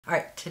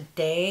Alright,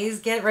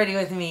 today's Get Ready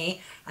With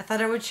Me, I thought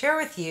I would share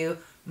with you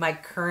my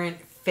current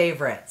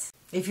favorites.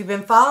 If you've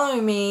been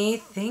following me,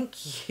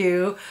 thank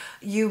you.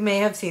 You may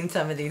have seen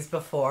some of these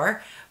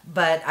before,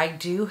 but I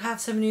do have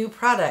some new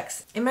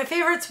products. And my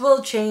favorites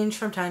will change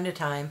from time to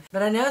time,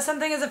 but I know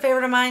something is a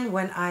favorite of mine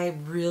when I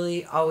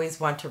really always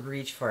want to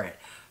reach for it.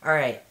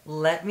 Alright,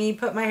 let me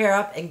put my hair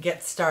up and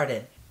get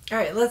started.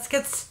 Alright, let's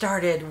get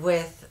started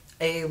with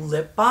a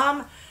lip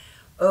balm.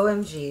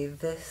 OMG,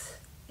 this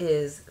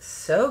is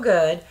so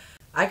good.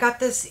 I got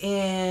this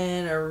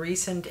in a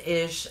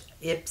recent-ish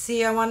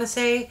Ipsy, I want to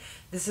say.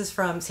 This is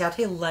from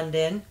CIATÉ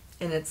London,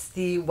 and it's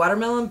the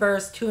Watermelon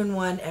Burst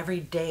 2-in-1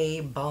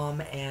 Everyday Balm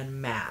and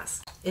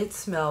Mask. It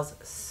smells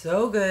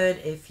so good.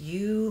 If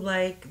you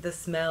like the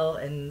smell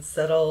and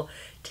subtle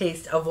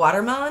taste of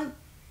watermelon,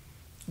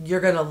 you're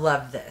gonna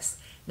love this.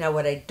 Now,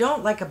 what I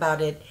don't like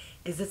about it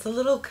is it's a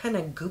little kind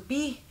of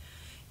goopy,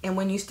 and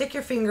when you stick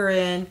your finger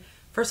in,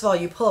 first of all,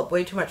 you pull up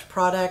way too much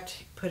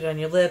product, put it on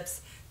your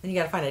lips, then you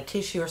gotta find a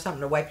tissue or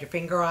something to wipe your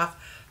finger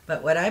off.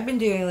 But what I've been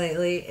doing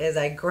lately is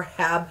I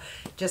grab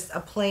just a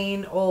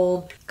plain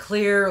old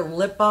clear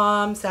lip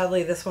balm.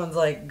 Sadly, this one's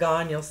like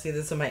gone. You'll see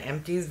this in my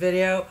empties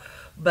video.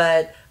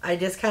 But I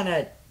just kind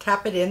of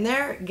tap it in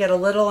there, get a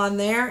little on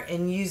there,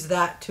 and use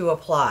that to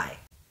apply.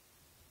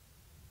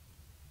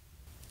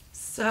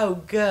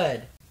 So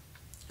good.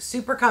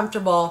 Super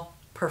comfortable.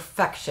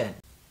 Perfection.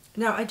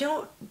 Now, I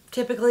don't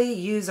typically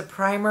use a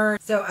primer,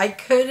 so I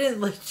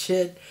couldn't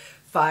legit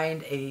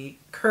find a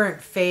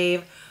current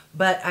fave,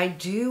 but I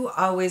do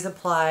always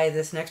apply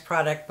this next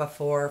product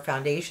before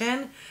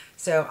foundation,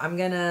 so I'm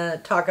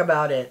gonna talk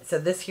about it. So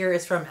this here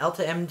is from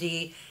Ulta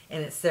MD,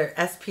 and it's their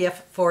SPF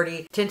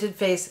 40 Tinted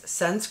Face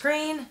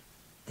Sunscreen.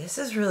 This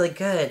is really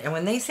good, and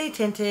when they say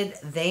tinted,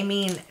 they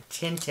mean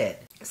tinted.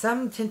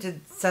 Some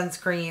tinted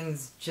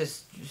sunscreens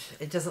just,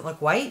 it doesn't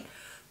look white,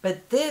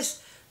 but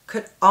this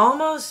could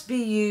almost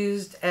be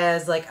used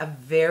as like a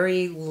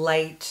very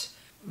light,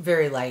 I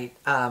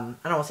don't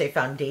want to say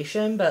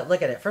foundation, but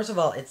look at it. First of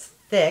all, it's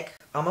thick,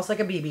 almost like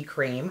a BB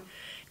cream,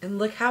 and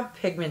look how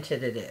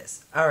pigmented it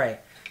is. All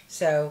right,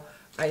 so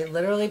I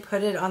literally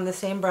put it on the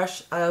same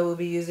brush I will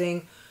be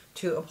using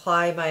to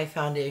apply my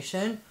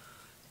foundation,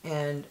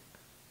 and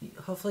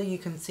hopefully you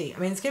can see. I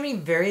mean, it's gonna be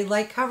very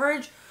light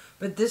coverage,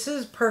 but this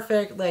is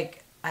perfect.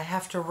 Like, I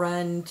have to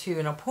run to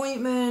an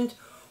appointment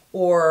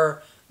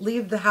or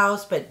leave the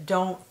house but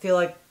don't feel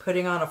like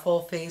putting on a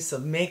full face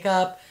of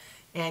makeup,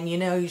 and you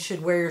know you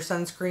should wear your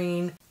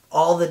sunscreen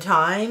all the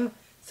time.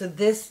 So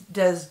this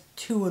does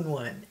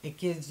 2-in-1. It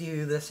gives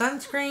you the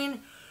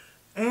sunscreen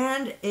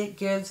and it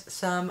gives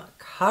some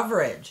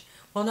coverage.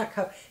 Well, not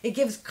cover, it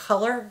gives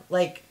color.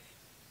 Like,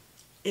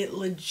 it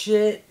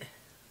legit,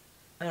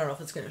 I don't know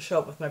if it's going to show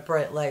up with my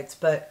bright lights,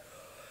 but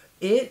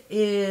it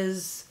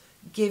is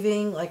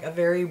giving like a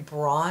very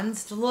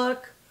bronzed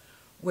look,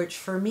 which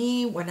for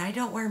me, when I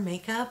don't wear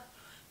makeup,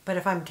 but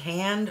if I'm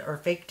tanned or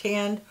fake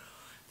tanned,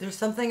 there's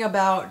something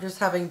about just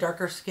having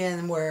darker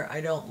skin where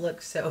I don't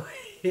look so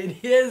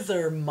hideous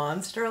or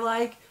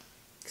monster-like.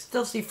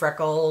 Still see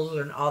freckles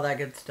and all that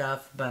good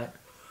stuff, but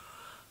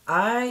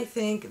I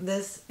think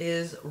this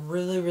is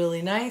really,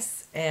 really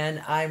nice,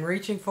 and I'm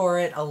reaching for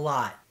it a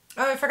lot.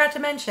 Oh, I forgot to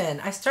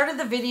mention, I started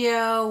the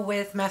video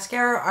with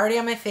mascara already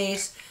on my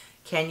face.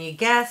 Can you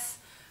guess?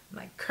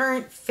 My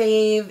current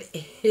fave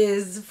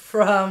is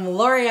from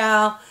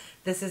L'Oreal.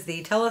 This is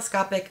the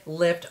Telescopic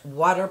Lift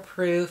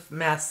Waterproof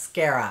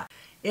Mascara.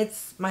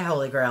 It's my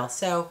holy grail.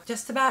 So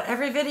just about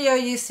every video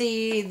you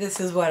see, this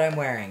is what I'm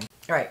wearing.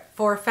 All right,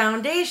 for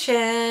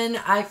foundation,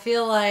 I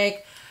feel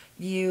like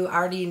you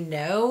already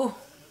know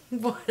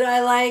what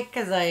I like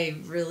because I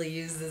really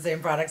use the same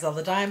products all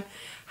the time.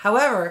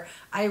 However,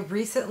 I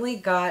recently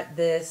got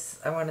this,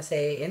 I want to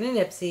say in an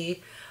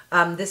Ipsy.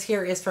 This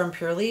here is from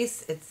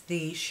Purlisse. It's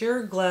the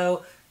Sheer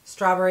Glow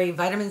Strawberry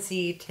Vitamin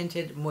C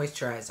Tinted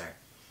Moisturizer.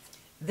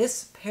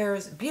 This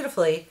pairs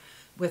beautifully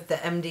with the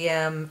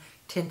MDM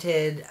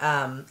tinted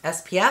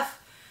SPF.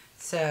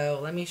 So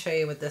let me show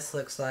you what this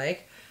looks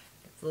like.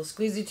 It's a little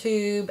squeezy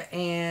tube,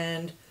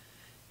 and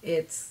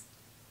it's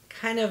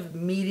kind of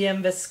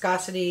medium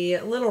viscosity,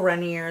 a little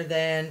runnier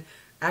than,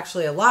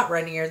 actually a lot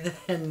runnier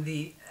than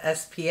the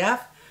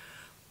SPF.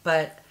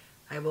 But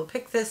I will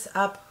pick this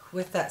up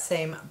with that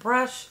same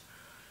brush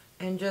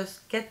and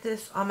just get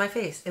this on my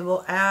face. It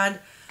will add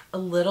a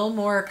little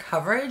more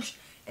coverage,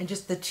 and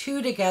just the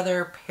two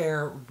together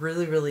pair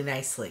really, really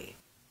nicely.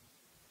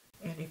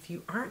 And if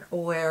you aren't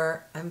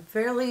aware, I'm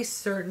fairly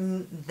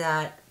certain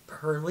that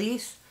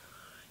Purlisse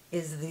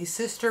is the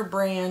sister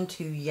brand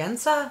to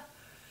Yensa,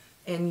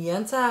 and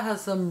Yensa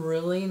has some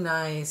really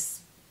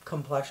nice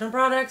complexion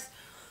products.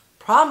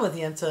 Problem with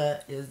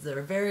Yensa is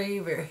they're very,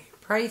 very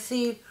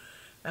pricey.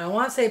 And I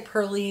want to say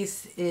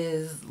Purlisse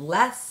is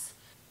less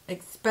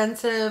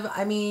expensive.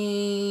 I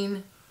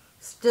mean,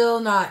 still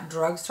not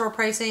drugstore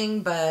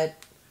pricing, but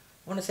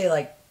I want to say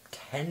like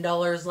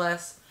 $10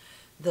 less.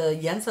 The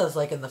Yensa is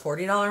like in the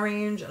 $40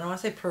 range, and I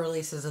want to say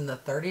Purlisse is in the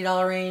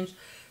 $30 range.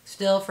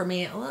 Still, for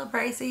me, a little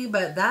pricey,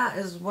 but that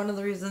is one of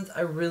the reasons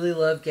I really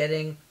love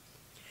getting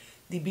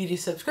the beauty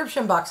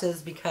subscription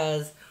boxes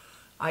because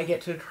I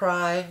get to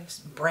try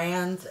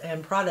brands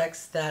and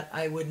products that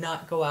I would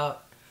not go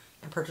out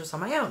and purchase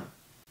on my own.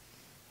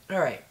 All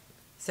right,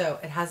 so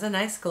it has a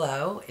nice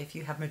glow. If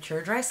you have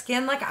mature dry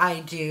skin like I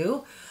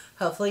do,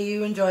 hopefully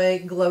you enjoy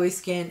glowy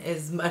skin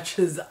as much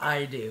as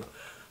I do.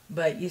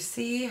 But you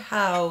see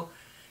how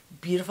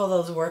beautiful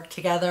those work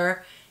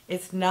together.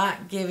 It's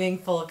not giving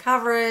full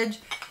coverage.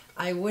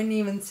 I wouldn't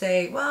even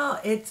say, well,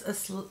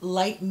 it's a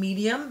light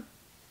medium,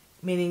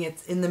 meaning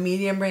it's in the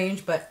medium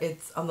range, but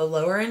it's on the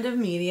lower end of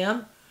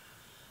medium.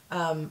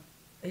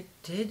 It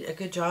did a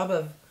good job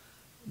of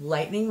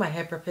lightening my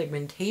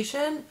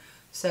hyperpigmentation.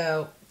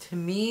 So to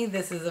me,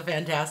 this is a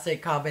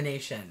fantastic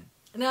combination.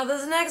 Now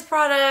this next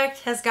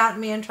product has gotten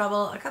me in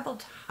trouble a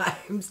couple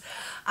times.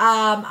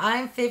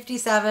 I'm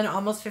 57,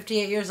 almost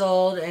 58 years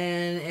old,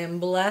 and am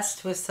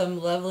blessed with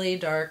some lovely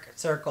dark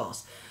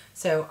circles.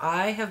 So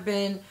I have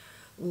been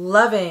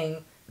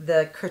loving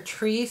the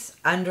Catrice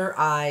Under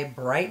Eye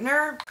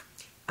Brightener.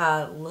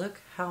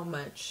 Look how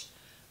much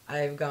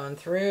I've gone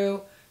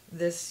through.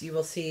 This you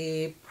will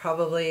see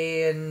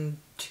probably in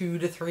 2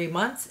 to 3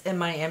 months in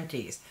my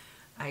empties.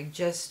 I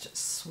just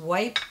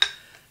swipe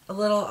a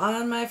little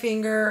on my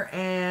finger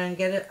and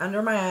get it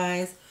under my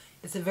eyes.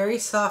 It's a very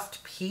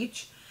soft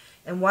peach.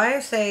 And why I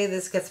say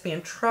this gets me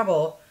in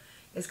trouble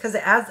is because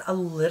it adds a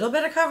little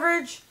bit of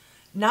coverage.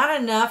 Not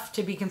enough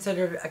to be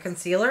considered a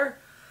concealer,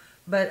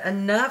 but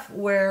enough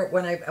where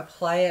when I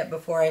apply it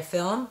before I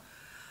film,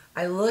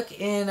 I look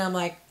in, I'm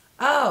like,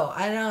 oh,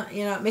 I don't,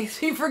 it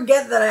makes me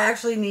forget that I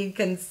actually need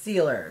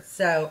concealer.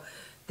 So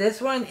this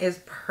one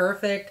is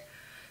perfect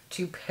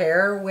to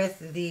pair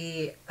with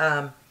the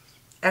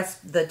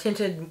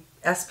tinted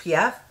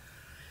SPF.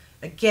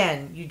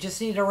 Again, you just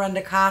need to run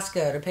to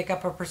Costco to pick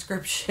up a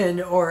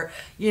prescription, or,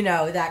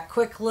 that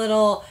quick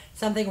little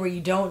something where you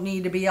don't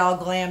need to be all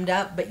glammed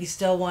up, but you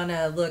still want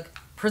to look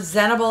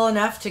presentable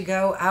enough to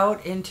go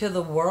out into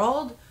the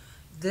world.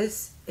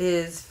 This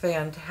is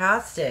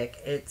fantastic.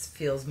 It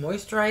feels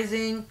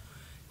moisturizing,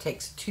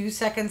 takes 2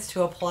 seconds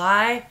to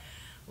apply.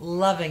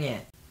 Loving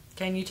it.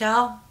 Can you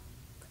tell?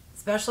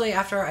 Especially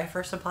after I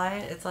first apply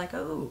it, it's like,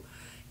 oh,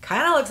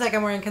 kind of looks like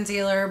I'm wearing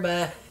concealer,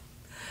 but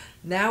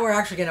now we're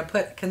actually going to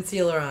put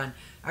concealer on.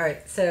 All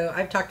right, so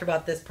I've talked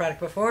about this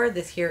product before.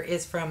 This here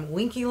is from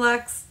Winky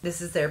Lux.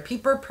 This is their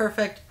Peeper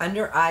Perfect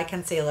Under Eye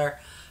Concealer.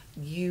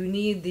 You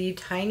need the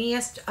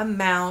tiniest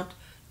amount,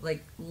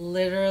 like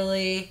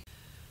literally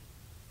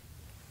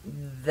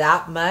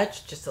that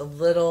much, just a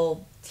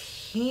little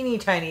teeny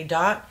tiny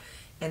dot,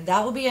 and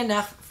that will be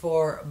enough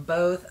for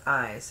both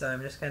eyes. So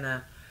I'm just going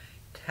to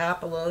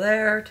tap a little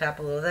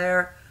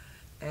there,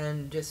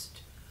 and just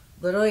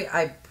literally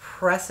I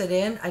press it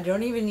in. I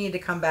don't even need to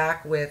come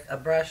back with a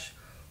brush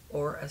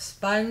or a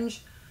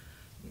sponge,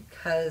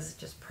 because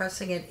just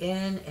pressing it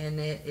in, and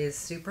it is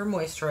super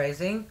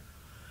moisturizing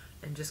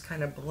and just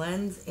kind of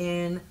blends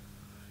in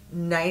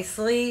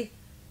nicely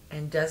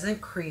and doesn't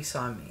crease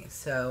on me.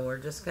 So we're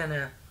just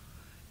gonna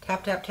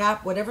tap, tap,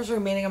 tap. Whatever's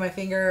remaining on my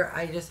finger,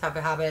 I just have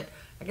a habit.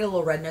 I get a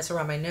little redness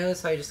around my nose,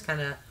 so I just kind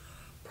of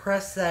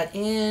press that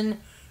in,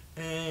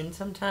 and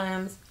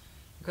sometimes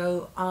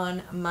go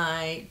on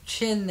my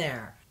chin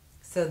there.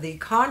 So the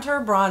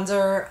contour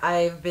bronzer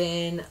I've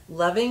been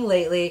loving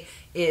lately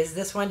is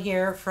this one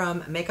here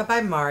from Makeup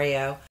by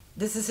Mario.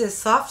 This is his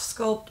Soft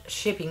Sculpt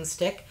Shaping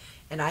Stick,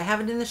 and I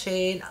have it in the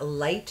shade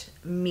Light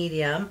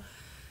Medium.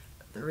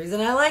 The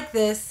reason I like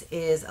this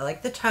is I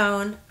like the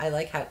tone, I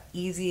like how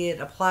easy it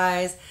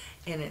applies,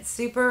 and it's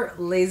super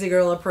lazy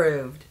girl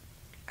approved.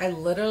 I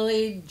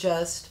literally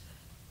just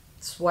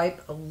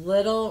swipe a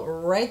little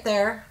right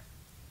there.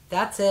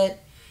 That's it.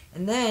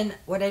 And then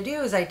what I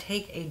do is I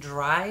take a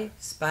dry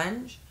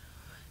sponge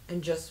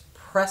and just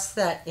press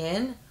that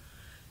in.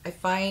 I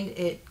find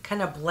it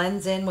kind of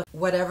blends in with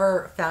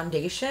whatever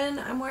foundation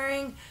I'm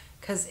wearing,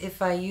 because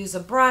if I use a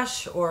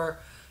brush or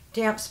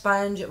damp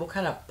sponge, it will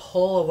kind of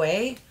pull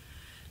away.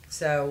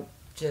 So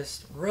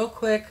just real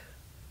quick,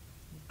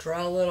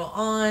 draw a little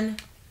on,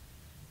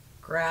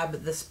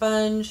 grab the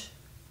sponge,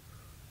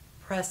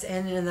 press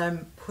in, and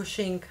I'm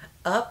pushing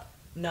up,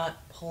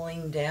 not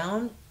pulling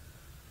down,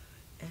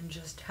 and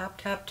just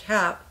tap, tap,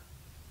 tap,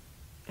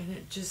 and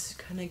it just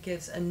kind of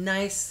gives a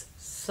nice,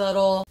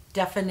 subtle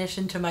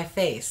definition to my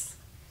face.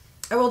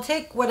 I will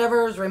take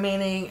whatever is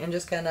remaining and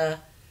just kind of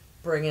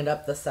bring it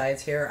up the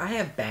sides here. I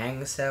have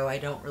bangs, so I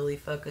don't really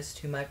focus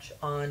too much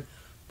on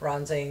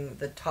bronzing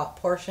the top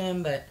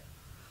portion, but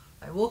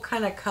I will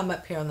kind of come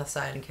up here on the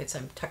side in case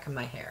I'm tucking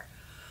my hair.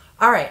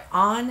 All right,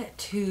 on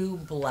to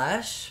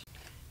blush.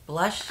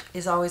 Blush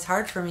is always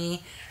hard for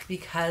me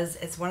because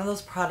it's one of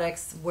those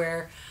products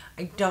where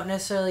I don't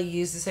necessarily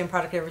use the same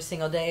product every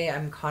single day.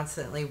 I'm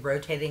constantly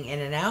rotating in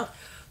and out,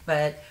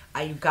 but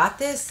I got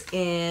this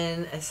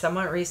in a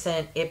somewhat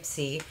recent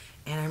Ipsy,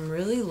 and I'm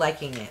really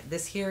liking it.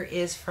 This here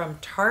is from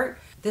Tarte.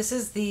 This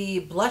is the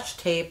blush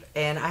tape,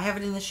 and I have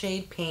it in the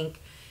shade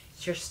pink.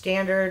 It's your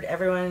standard,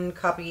 everyone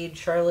copied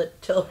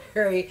Charlotte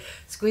Tilbury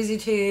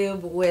squeezy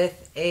tube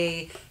with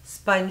a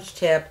sponge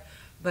tip,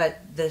 but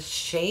the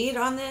shade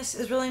on this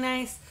is really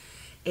nice.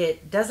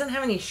 It doesn't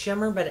have any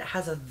shimmer, but it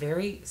has a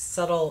very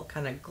subtle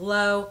kind of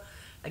glow.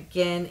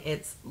 Again,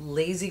 it's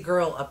Lazy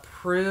Girl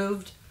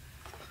approved.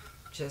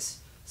 Just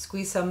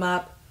squeeze some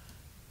up,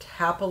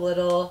 tap a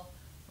little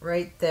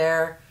right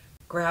there,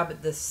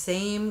 grab the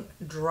same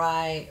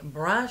dry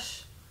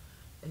brush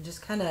and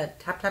just kind of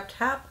tap, tap,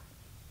 tap.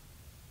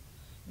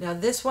 Now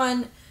this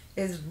one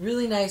is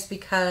really nice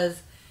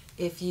because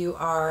if you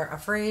are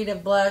afraid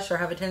of blush or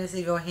have a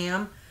tendency to go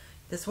ham,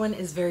 this one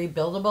is very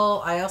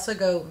buildable. I also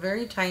go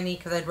very tiny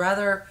because I'd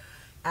rather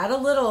add a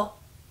little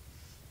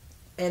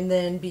and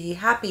then be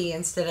happy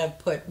instead of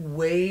put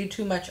way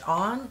too much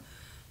on.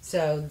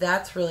 So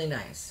that's really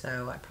nice.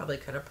 So I probably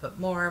could have put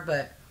more,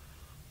 but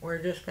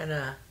we're just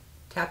gonna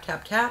tap,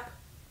 tap, tap.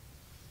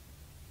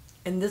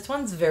 And this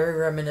one's very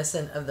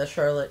reminiscent of the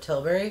Charlotte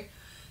Tilbury.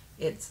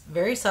 It's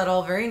very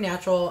subtle, very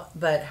natural,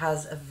 but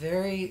has a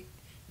very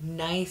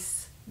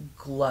nice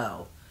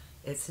glow.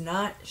 It's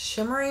not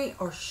shimmery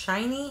or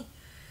shiny,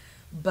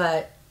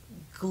 but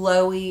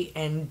glowy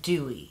and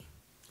dewy.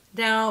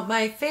 Now,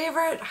 my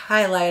favorite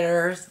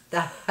highlighters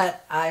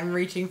that I'm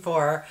reaching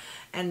for,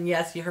 and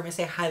yes, you heard me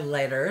say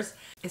highlighters,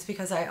 is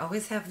because I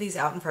always have these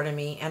out in front of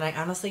me and I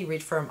honestly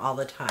reach for them all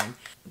the time.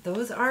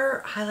 Those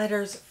are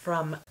highlighters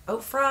from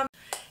From,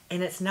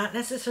 and it's not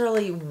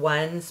necessarily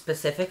one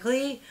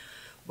specifically.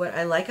 What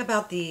I like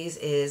about these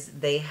is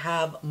they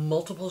have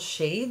multiple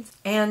shades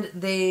and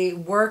they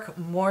work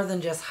more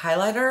than just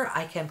highlighter.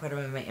 I can put them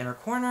in my inner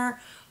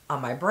corner,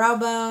 on my brow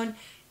bone.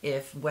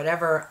 If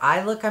whatever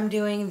eye look I'm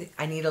doing,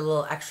 I need a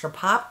little extra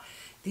pop.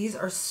 These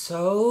are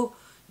so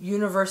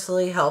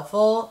universally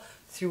helpful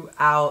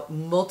throughout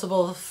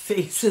multiple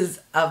phases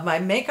of my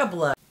makeup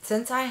look.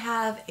 Since I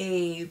have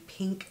a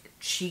pink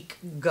cheek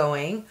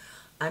going,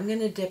 I'm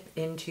gonna dip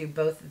into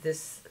both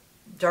this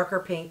darker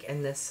pink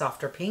and this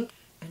softer pink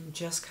and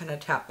just kind of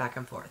tap back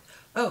and forth.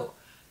 Oh,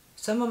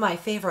 some of my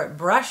favorite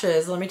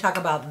brushes, let me talk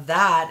about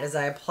that as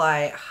I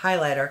apply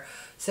highlighter.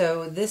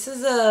 So this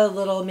is a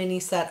little mini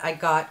set I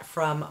got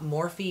from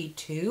Morphe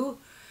 2.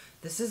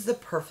 This is the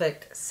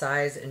perfect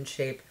size and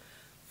shape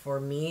for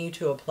me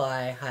to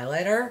apply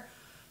highlighter.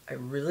 I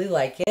really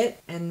like it.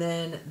 And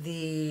then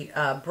the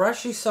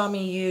brush you saw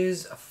me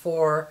use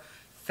for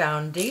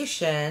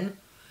foundation,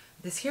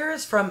 this here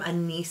is from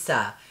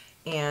Anissa.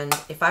 And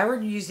if I were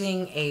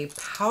using a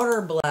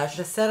powder blush,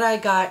 the set I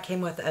got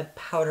came with a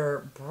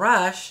powder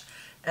brush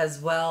as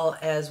well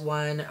as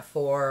one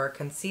for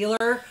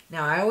concealer.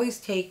 Now I always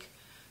take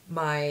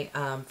my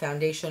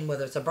foundation,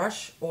 whether it's a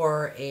brush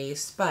or a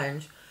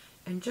sponge,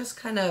 and just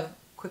kind of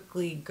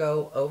quickly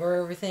go over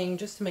everything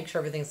just to make sure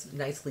everything's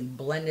nicely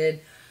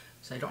blended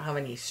so I don't have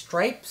any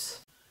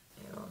stripes.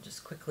 And I'll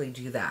just quickly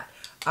do that.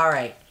 All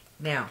right,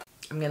 now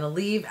I'm gonna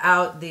leave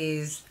out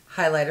these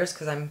highlighters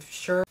because I'm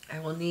sure I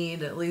will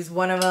need at least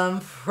one of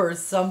them for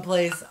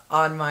someplace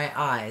on my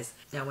eyes.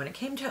 Now when it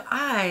came to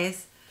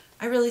eyes,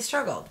 I really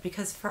struggled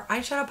because for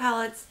eyeshadow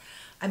palettes,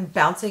 I'm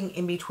bouncing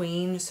in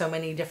between so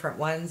many different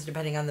ones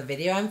depending on the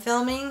video I'm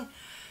filming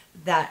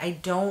that I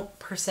don't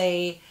per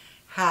se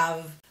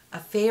have a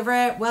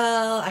favorite.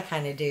 Well, I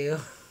kind of do.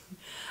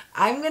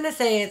 I'm going to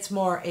say it's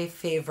more a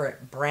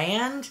favorite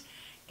brand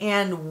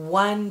and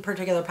one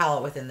particular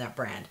palette within that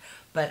brand.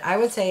 But I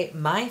would say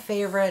my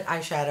favorite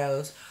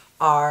eyeshadows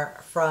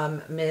are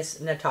from Miss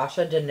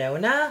Natasha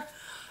Denona.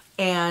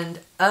 And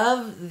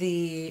of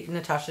the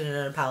Natasha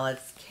Denona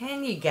palettes,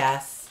 can you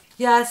guess?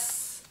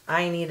 Yes,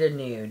 I need a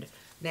nude.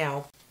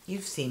 Now,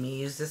 you've seen me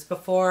use this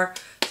before,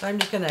 so I'm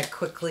just going to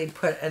quickly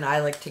put an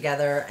eye look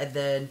together and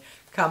then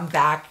come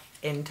back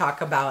and talk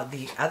about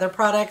the other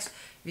products,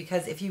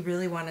 because if you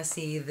really want to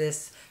see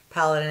this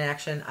palette in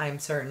action, I'm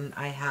certain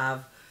I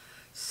have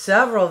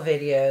several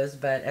videos,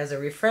 but as a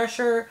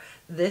refresher,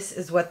 this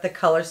is what the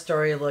color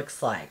story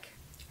looks like.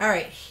 All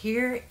right,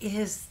 here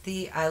is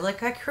the eye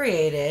look I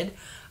created.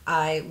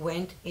 I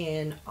went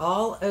in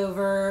all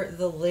over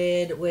the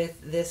lid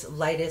with this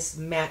lightest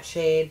matte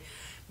shade,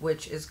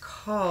 which is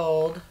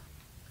called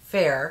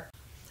Fair.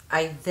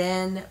 I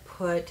then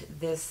put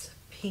this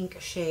pink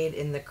shade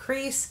in the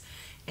crease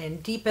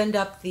and deepened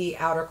up the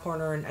outer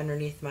corner and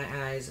underneath my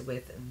eyes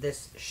with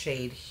this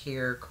shade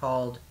here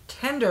called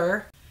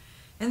Tender.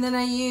 And then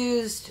I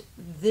used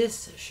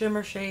this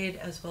shimmer shade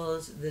as well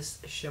as this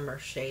shimmer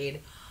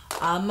shade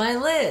on my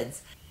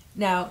lids.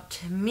 Now,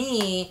 to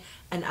me,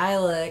 an eye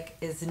look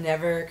is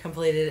never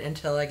completed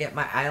until I get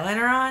my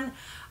eyeliner on.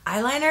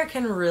 Eyeliner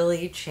can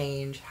really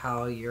change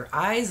how your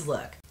eyes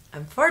look.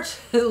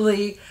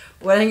 Unfortunately,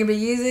 what I'm going to be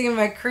using in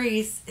my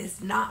crease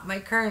is not my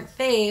current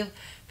fave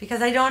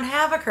because I don't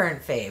have a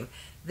current fave.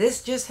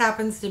 This just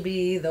happens to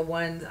be the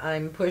one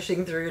I'm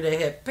pushing through to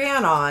hit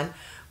pan on,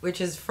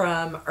 which is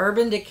from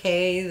Urban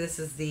Decay. This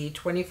is the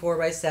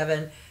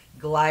 24x7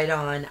 Glide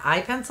On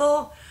Eye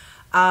Pencil.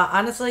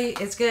 Honestly,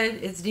 it's good,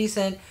 it's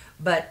decent,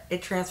 but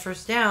it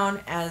transfers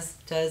down as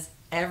does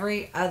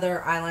every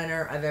other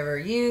eyeliner I've ever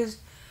used.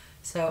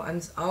 So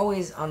I'm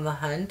always on the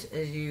hunt,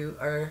 as you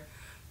are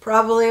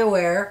probably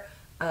aware,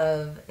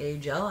 of a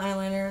gel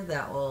eyeliner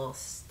that will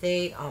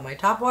stay on my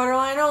top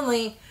waterline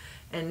only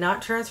and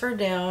not transfer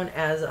down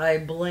as I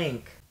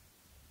blink.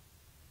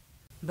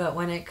 But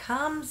when it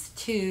comes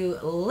to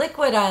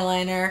liquid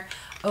eyeliner,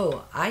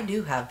 oh, I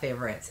do have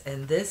favorites,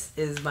 and this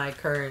is my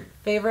current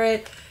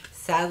favorite.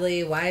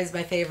 Sadly, why is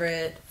my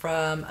favorite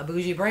from a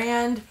bougie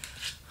brand?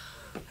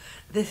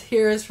 This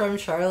here is from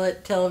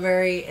Charlotte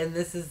Tilbury, and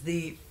this is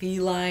the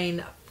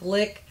Feline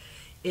Flick.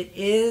 It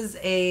is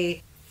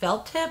a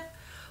felt tip,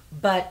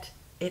 but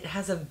it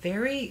has a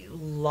very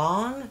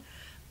long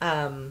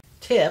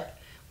tip,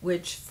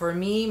 which for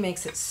me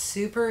makes it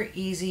super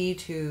easy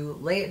to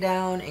lay it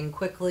down and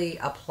quickly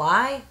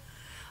apply.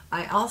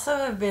 I also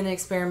have been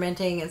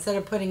experimenting, instead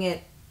of putting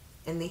it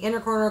in the inner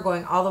corner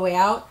going all the way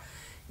out,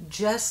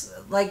 just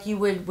like you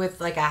would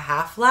with like a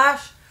half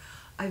lash,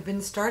 I've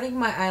been starting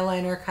my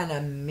eyeliner kind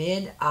of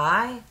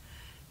mid-eye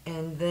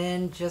and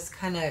then just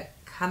kind of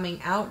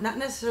coming out, not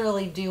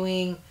necessarily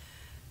doing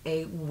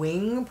a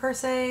wing per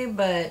se,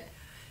 but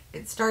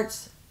it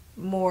starts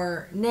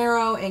more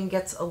narrow and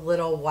gets a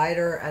little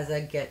wider as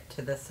I get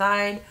to the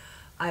side.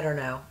 I don't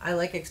know. I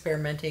like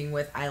experimenting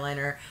with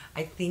eyeliner.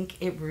 I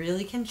think it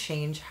really can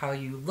change how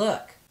you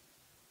look.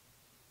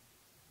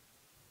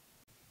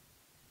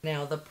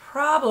 Now the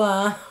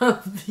problem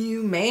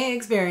you may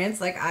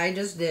experience, like I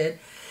just did,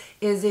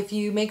 is if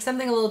you make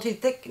something a little too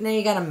thick, now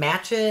you gotta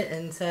match it,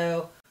 and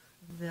so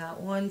that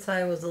one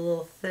side was a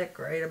little thick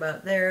right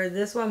about there.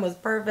 This one was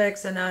perfect,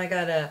 so now I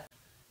gotta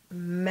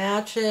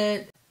match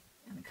it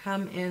and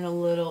come in a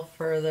little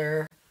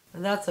further.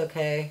 And that's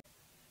okay.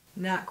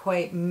 Not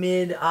quite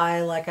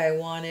mid-eye like I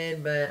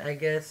wanted, but I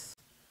guess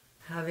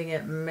having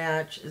it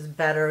match is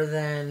better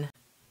than,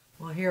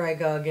 well, here I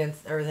go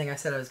against everything I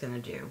said I was gonna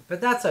do,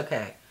 but that's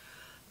okay.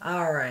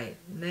 All right,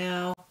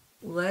 now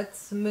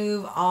let's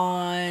move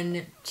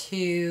on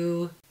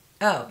to,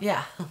 oh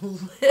yeah,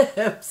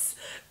 lips,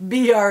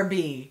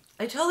 BRB.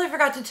 I totally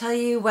forgot to tell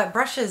you what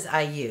brushes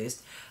I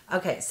used.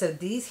 Okay, so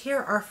these here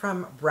are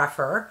from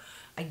Rephr.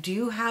 I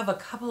do have a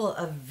couple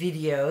of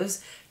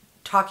videos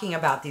talking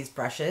about these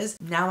brushes.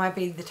 Now might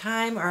be the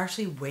time, or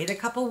actually wait a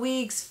couple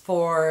weeks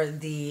for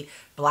the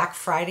Black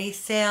Friday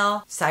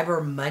sale,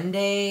 Cyber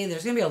Monday.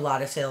 There's gonna be a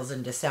lot of sales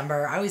in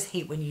December. I always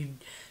hate when you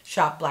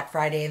shop Black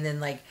Friday and then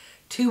like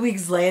 2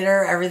 weeks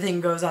later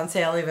everything goes on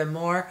sale even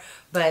more.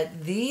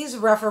 But these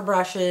Rephr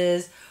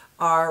brushes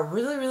are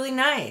really, really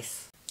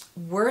nice.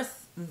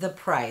 Worth the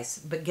price,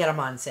 but get them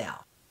on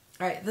sale.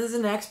 All right, this is the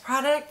next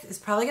product. It's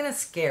probably gonna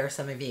scare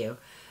some of you.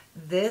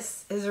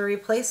 This is a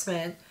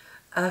replacement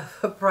of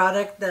a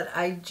product that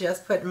I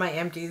just put in my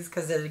empties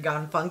because it had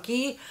gone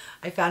funky.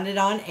 I found it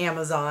on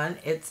Amazon.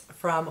 It's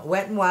from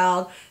Wet n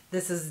Wild.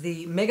 This is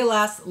the Mega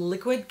Last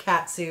Liquid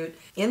Catsuit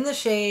in the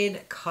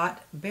shade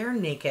Caught Bare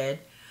Naked.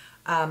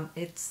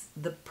 It's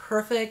the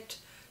perfect,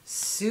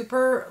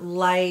 super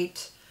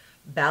light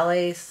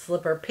ballet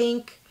slipper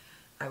pink.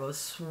 I will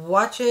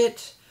swatch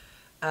it.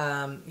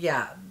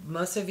 Yeah,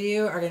 most of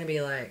you are going to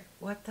be like,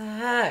 what the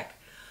heck?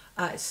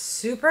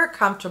 Super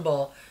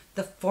comfortable.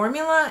 The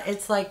formula,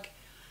 it's like,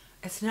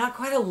 it's not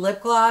quite a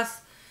lip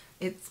gloss.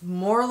 It's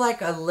more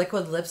like a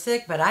liquid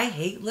lipstick, but I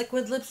hate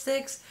liquid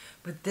lipsticks.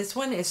 But this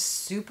one is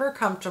super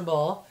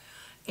comfortable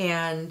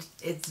and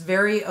it's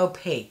very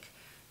opaque.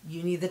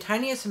 You need the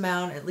tiniest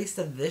amount, at least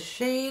of this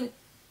shade,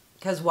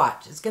 because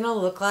watch, it's going to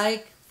look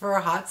like, for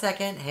a hot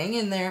second, hang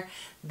in there,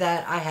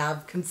 that I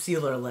have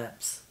concealer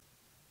lips.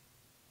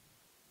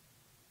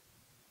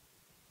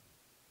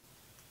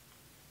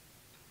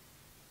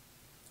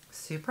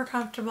 Super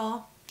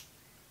comfortable.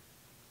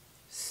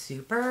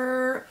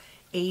 Super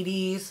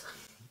 80s,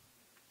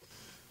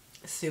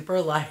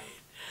 super light.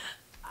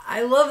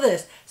 I love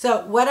this.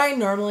 So what I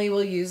normally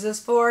will use this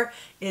for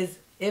is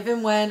if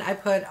and when I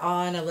put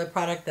on a lip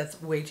product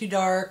that's way too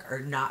dark or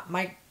not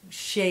my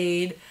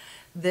shade,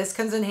 this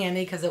comes in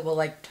handy because it will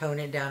like tone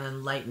it down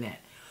and lighten it.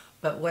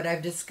 But what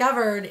I've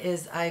discovered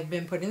is I've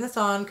been putting this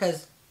on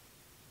because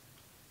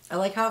I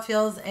like how it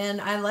feels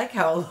and I like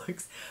how it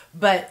looks,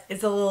 but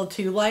it's a little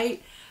too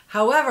light.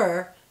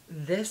 However,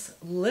 this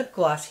lip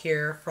gloss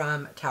here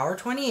from Tower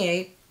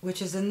 28,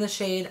 which is in the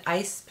shade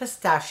Ice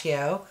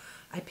Pistachio.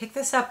 I picked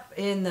this up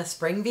in the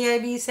spring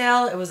VIB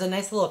sale. It was a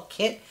nice little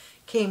kit.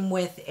 Came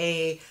with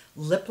a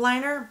lip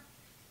liner.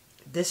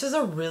 This is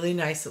a really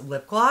nice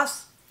lip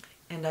gloss.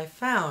 And I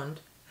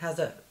found, has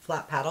a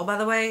flat paddle by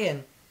the way,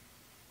 and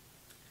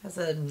has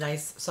a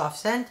nice soft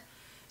scent.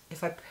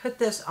 If I put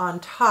this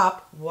on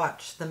top,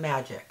 watch the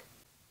magic.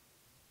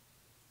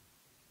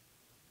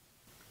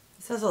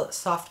 This has a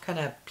soft kind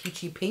of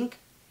peachy pink.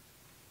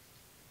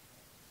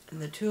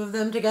 And the two of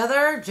them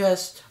together,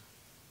 just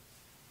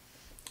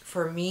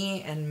for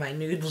me and my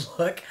nude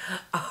look,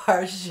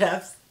 are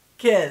chef's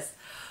kiss.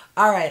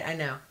 Alright, I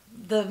know.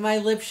 My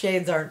lip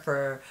shades aren't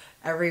for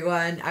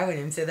everyone. I wouldn't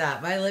even say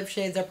that. My lip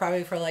shades are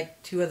probably for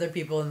like 2 other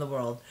people in the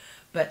world.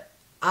 But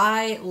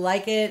I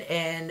like it,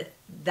 and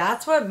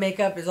that's what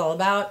makeup is all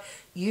about.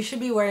 You should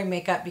be wearing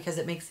makeup because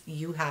it makes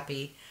you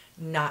happy,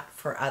 not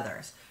for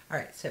others.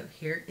 Alright, so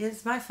here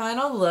is my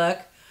final look,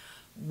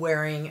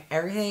 wearing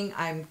everything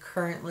I'm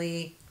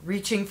currently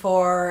reaching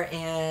for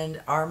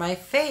and are my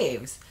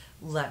faves.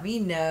 Let me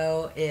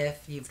know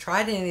if you've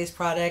tried any of these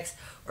products,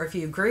 or if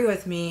you agree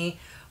with me,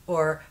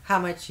 or how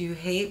much you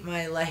hate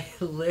my light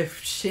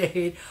lift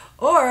shade,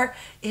 or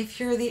if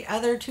you're the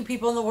other two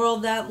people in the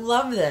world that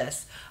love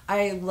this.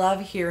 I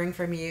love hearing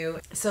from you,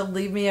 so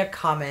leave me a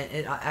comment.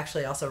 It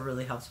actually also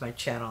really helps my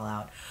channel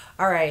out.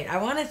 All right,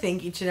 I want to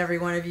thank each and every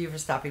one of you for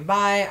stopping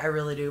by. I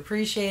really do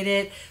appreciate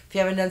it. If you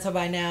haven't done so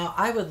by now,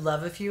 I would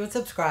love if you would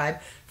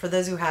subscribe. For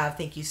those who have,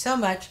 thank you so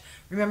much.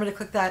 Remember to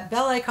click that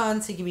bell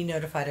icon so you can be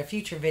notified of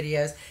future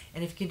videos.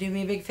 And if you can do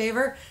me a big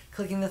favor,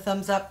 clicking the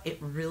thumbs up, it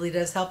really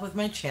does help with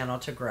my channel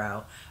to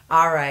grow.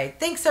 All right,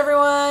 thanks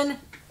everyone.